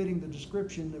woman fitting the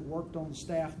description that worked on the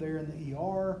staff there in the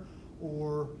ER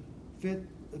or fit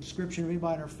the description of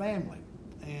anybody in her family.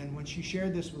 And when she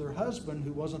shared this with her husband,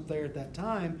 who wasn't there at that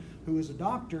time, who is a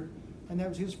doctor, and that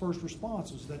was his first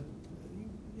response, was that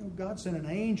God sent an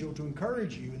angel to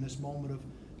encourage you in this moment of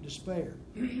despair.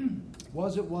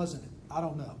 Was it, wasn't it? I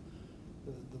don't know.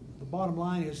 The bottom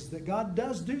line is that God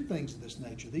does do things of this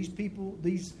nature. These people,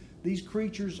 these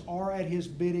creatures are at His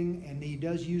bidding, and He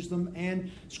does use them.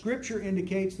 And Scripture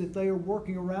indicates that they are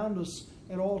working around us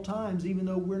at all times, even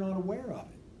though we're not aware of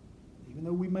it, even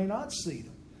though we may not see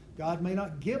them. God may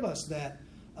not give us that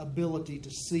ability to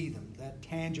see them, that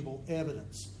tangible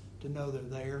evidence to know they're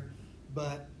there,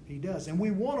 but He does. And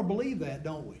we want to believe that,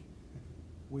 don't we?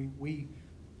 We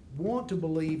want to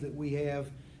believe that we have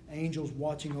angels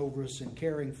watching over us and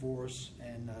caring for us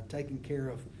and taking care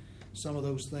of some of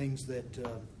those things that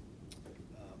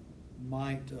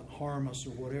might harm us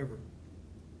or whatever.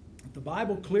 The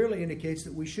Bible clearly indicates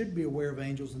that we should be aware of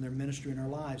angels and their ministry in our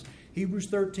lives. Hebrews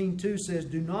 13:2 says,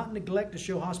 do not neglect to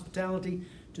show hospitality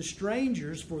to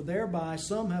strangers, for thereby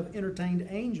some have entertained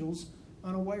angels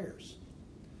unawares.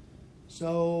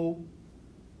 So,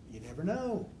 you never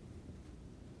know.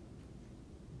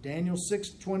 Daniel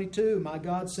 6:22, my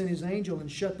God sent His angel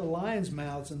and shut the lions'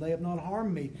 mouths, and they have not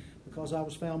harmed me, because I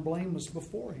was found blameless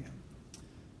before Him.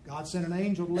 God sent an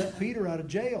angel to let Peter out of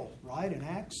jail, right, in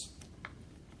Acts.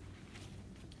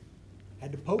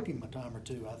 Had to poke him a time or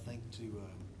two, I think, to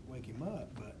wake him up.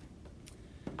 But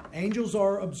angels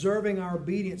are observing our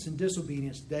obedience and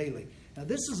disobedience daily. Now,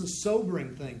 this is a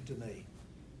sobering thing to me,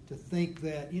 to think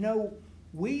that,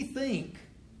 we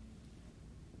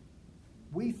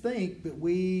think that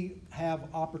we have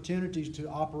opportunities to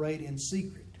operate in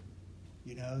secret.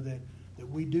 That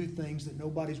we do things that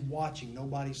nobody's watching,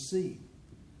 nobody's seeing.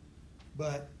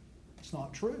 But it's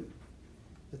not true.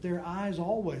 That their eyes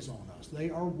always on us. They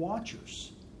are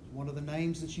watchers. One of the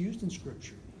names that's used in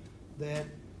Scripture. That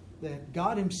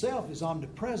God Himself is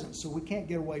omnipresent, so we can't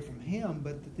get away from Him,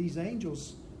 but that these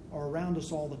angels are around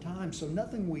us all the time, so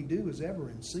nothing we do is ever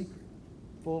in secret,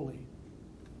 fully.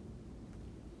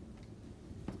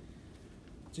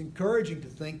 It's encouraging to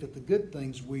think that the good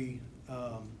things we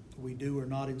do are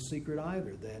not in secret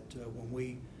either. That when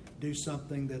we do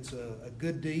something that's a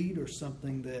good deed or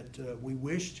something that we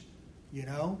wished,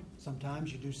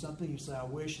 sometimes you do something, you say, I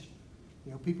wish,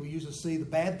 people usually see the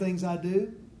bad things I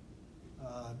do.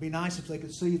 It'd be nice if they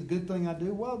could see the good thing I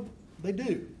do. Well, they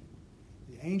do.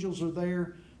 The angels are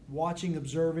there watching,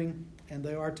 observing, and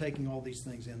they are taking all these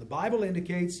things in. The Bible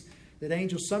indicates that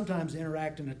angels sometimes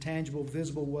interact in a tangible,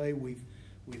 visible way. We've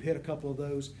hit a couple of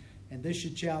those, and this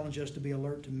should challenge us to be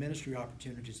alert to ministry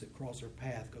opportunities that cross our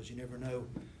path, because you never know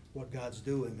what God's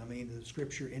doing. I mean, the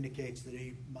Scripture indicates that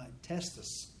He might test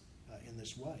us in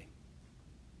this way.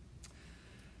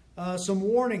 Some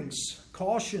warnings,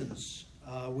 cautions.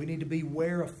 We need to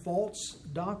beware of false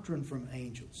doctrine from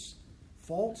angels.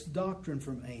 False doctrine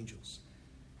from angels.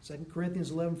 2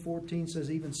 Corinthians 11:14 says,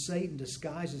 even Satan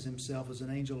disguises himself as an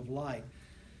angel of light.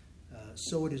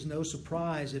 So it is no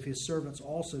surprise if his servants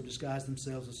also disguise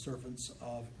themselves as servants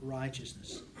of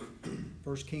righteousness.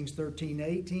 1 Kings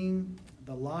 13:18,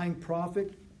 the lying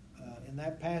prophet. In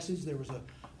that passage, there was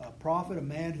a prophet, a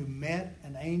man who met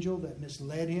an angel that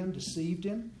misled him, deceived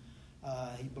him.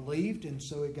 He believed, and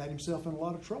so he got himself in a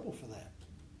lot of trouble for that.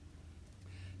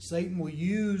 Satan will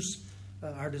use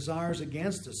our desires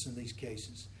against us in these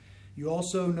cases. You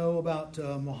also know about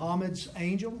Muhammad's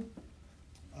angel,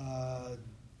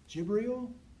 Jibreel.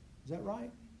 Is that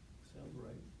right? Sounds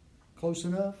right. Close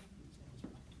enough?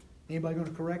 Anybody going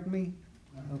to correct me?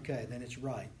 Okay, then it's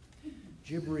right.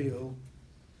 Jibreel,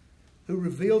 who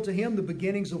revealed to him the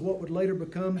beginnings of what would later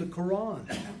become the Quran.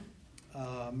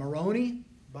 Moroni.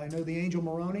 Anybody know the angel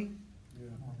Moroni? Yeah.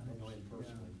 I know him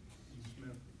personally.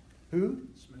 Smith. Who?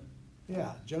 Smith.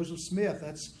 Yeah, Joseph Smith.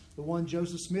 That's the one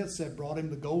Joseph Smith said brought him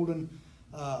the golden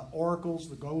oracles,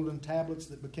 the golden tablets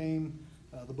that became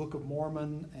the Book of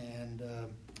Mormon, and the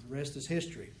rest is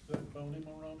history. Is that Tony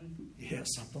Moroni? Yeah,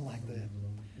 something like that.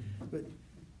 But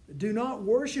do not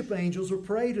worship angels or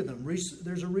pray to them.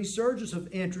 There's a resurgence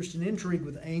of interest and intrigue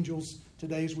with angels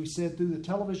today, as we said, through the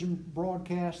television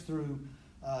broadcast, through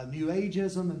New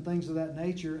Ageism and things of that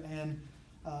nature.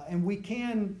 And we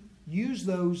can use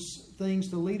those things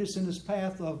to lead us in this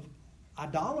path of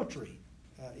idolatry,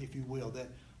 if you will, that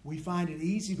we find it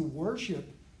easy to worship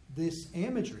this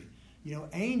imagery. You know,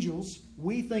 angels,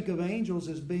 we think of angels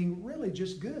as being really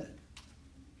just good.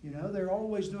 You know, they're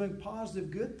always doing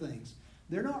positive, good things.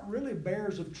 They're not really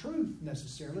bearers of truth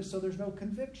necessarily, so there's no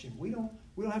conviction. We don't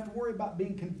have to worry about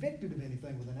being convicted of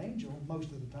anything with an angel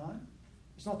most of the time.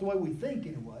 It's not the way we think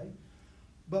anyway.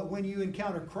 But when you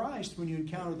encounter Christ, when you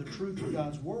encounter the truth of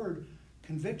God's Word,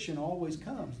 conviction always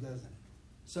comes, doesn't it?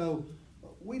 So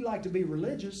we like to be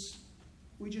religious.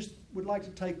 We just would like to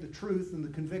take the truth and the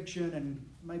conviction and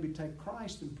maybe take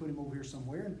Christ and put Him over here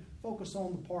somewhere and focus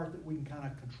on the part that we can kind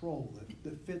of control,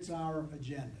 that fits our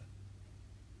agenda.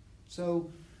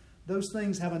 So those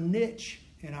things have a niche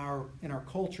in our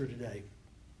culture today.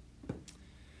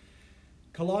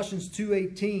 Colossians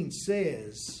 2:18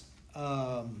 says,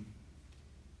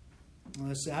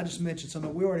 let's see, I just mentioned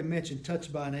something. We already mentioned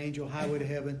Touched by an Angel, Highway to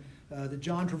Heaven. The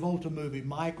John Travolta movie,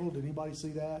 Michael. Did anybody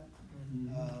see that?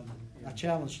 I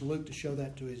challenged Luke to show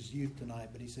that to his youth tonight,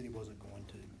 but he said he wasn't going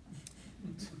to.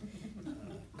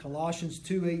 Colossians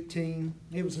 2:18.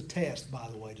 It was a test, by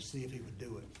the way, to see if he would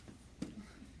do it.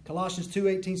 Colossians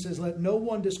 2:18 says, let no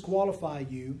one disqualify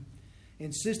you,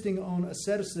 insisting on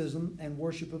asceticism and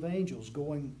worship of angels,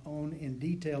 going on in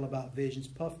detail about visions,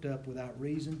 puffed up without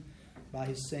reason by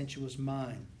his sensuous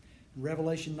mind. In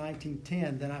Revelation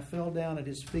 19:10, then I fell down at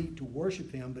his feet to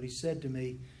worship him, but he said to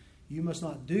me, you must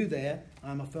not do that.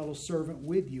 I'm a fellow servant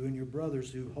with you and your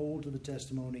brothers who hold to the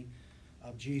testimony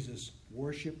of Jesus.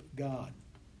 Worship God.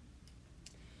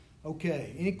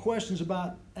 Okay, any questions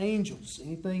about angels?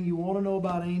 Anything you want to know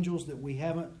about angels that we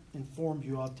haven't informed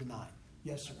you of tonight?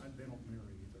 Yes, sir. They don't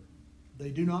marry either. They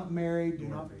do not marry, do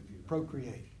Nor not they do.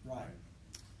 procreate. Right.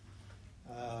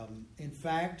 In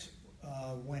fact,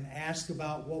 when asked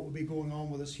about what would be going on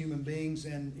with us human beings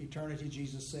in eternity,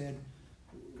 Jesus said,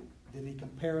 did he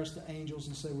compare us to angels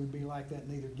and say we'd be like that,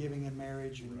 neither giving in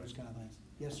marriage and those kind of things?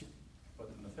 Yes, sir.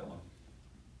 But in the film,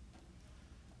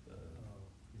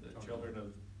 the children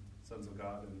of sons of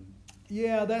God and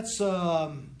Yeah, that's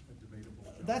a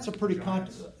pretty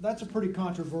Giants. that's a pretty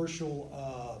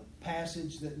controversial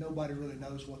passage that nobody really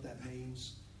knows what that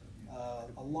means.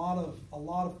 A lot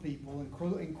of people,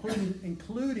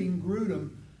 including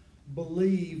Grudem,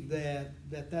 believe that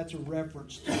that's a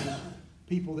reference to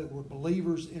people that were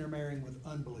believers intermarrying with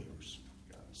unbelievers,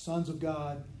 sons of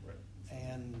God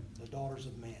and the daughters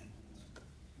of man.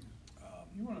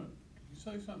 You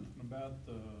say something about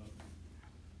the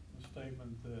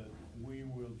statement that we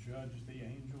will judge the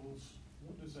angels?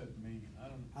 What does that mean?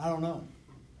 I don't know.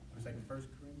 Was that 1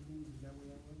 Corinthians? Is that where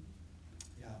that was?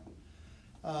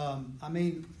 Yeah. I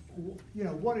mean, you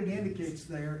know, what it indicates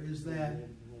there is that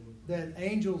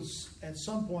angels, at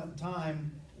some point in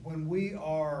time, when we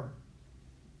are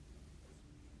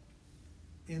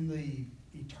in the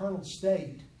eternal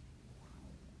state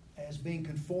as being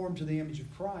conformed to the image of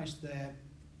Christ, that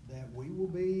we will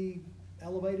be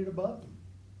elevated above them.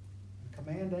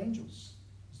 Command angels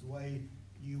is the way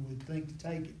you would think to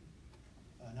take it.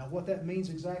 Now, what that means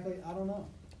exactly, I don't know.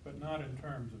 But not in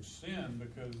terms of sin,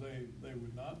 because they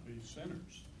would not be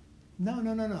sinners.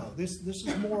 No. This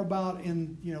is more about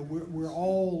we're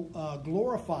all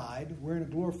glorified. We're in a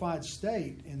glorified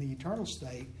state, in the eternal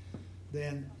state.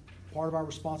 Then part of our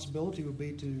responsibility would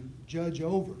be to judge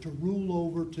over, to rule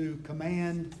over, to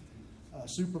command,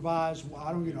 supervise.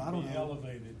 I don't Be know.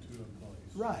 elevated to a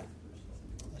place. Right.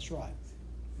 That's right.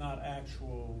 Not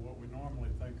actual what we normally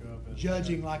think of as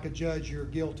Judging like a judge, you're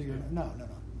guilty or no.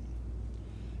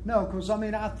 No, because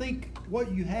I think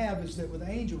what you have is that with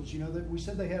angels, that we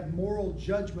said they have moral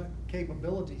judgment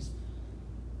capabilities,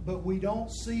 but we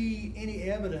don't see any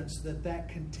evidence that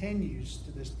continues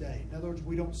to this day. In other words,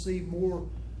 we don't see more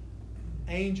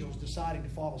angels deciding to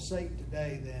follow Satan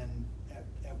today than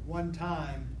at one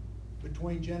time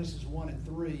between Genesis 1 and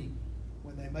 3,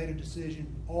 when they made a decision,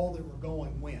 all that were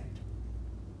going went.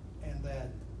 And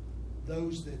that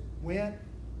those that went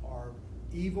are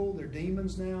evil, they're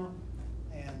demons now,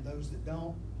 and those that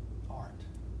don't aren't.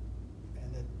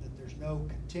 And that there's no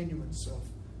continuance of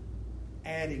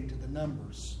adding to the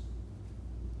numbers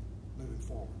moving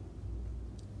forward.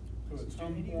 So at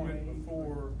some point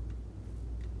before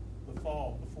the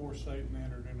fall, before Satan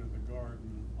entered into the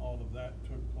garden, all of that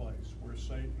took place, where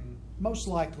Satan... Most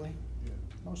likely. Yeah.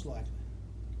 Most likely.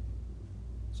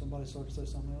 Somebody start to say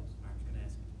something else? I was going to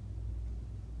ask,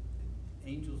 the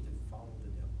angels that followed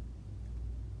the devil,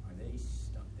 are they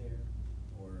stuck there,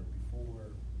 or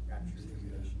before rapture,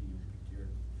 tribulation, you pick your...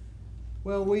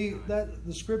 Well,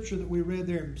 the scripture that we read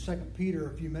there in 2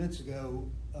 Peter a few minutes ago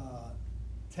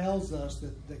tells us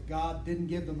that God didn't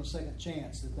give them a second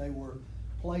chance, that they were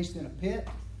placed in a pit,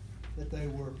 that they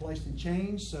were placed in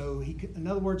chains. So in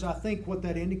other words, I think what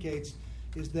that indicates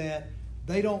is that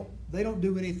they don't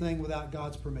do anything without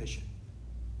God's permission,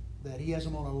 that He has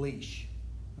them on a leash.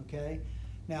 Okay?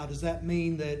 Now, does that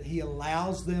mean that He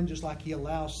allows them, just like He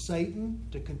allows Satan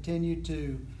to continue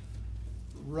to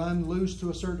run loose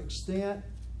to a certain extent?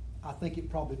 I think it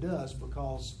probably does,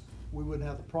 because we wouldn't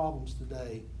have the problems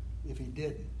today if He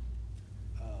didn't.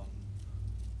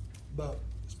 But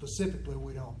specifically,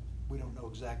 we don't know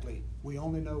exactly. We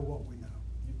only know what we know.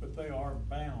 But they are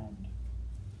bound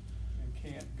and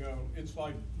can't go. It's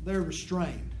like... They're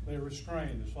restrained. They're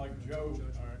restrained. It's like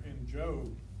in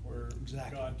Job, where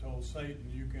Exactly. God told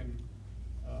Satan, you can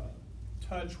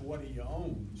touch what he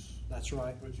owns. That's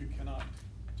right. But you cannot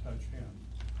touch him.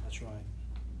 That's right.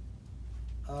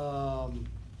 Oh,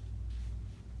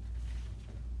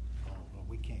 well,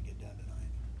 we can't get done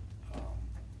tonight.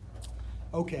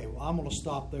 Okay, well, I'm going to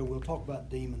stop there. We'll talk about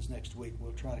demons next week.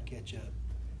 We'll try to catch up.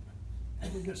 How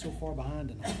did we get so far behind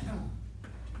tonight?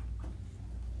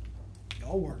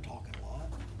 Y'all weren't talking a lot.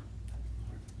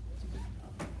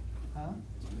 Huh?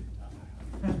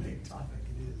 Big topic.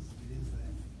 It is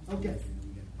that. Okay.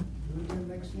 Do it again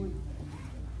next week.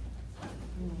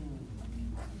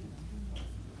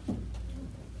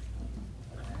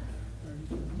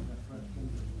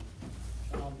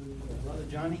 Brother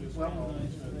Johnny, welcome.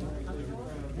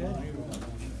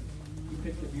 You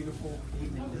picked a beautiful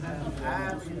evening to have.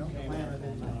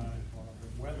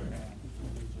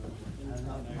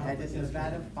 I had this in the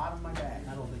bottom of my bag.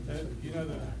 I don't think this would be. You know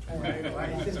the tornado. Well,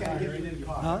 you just got to get me to the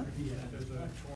car. Huh? There's a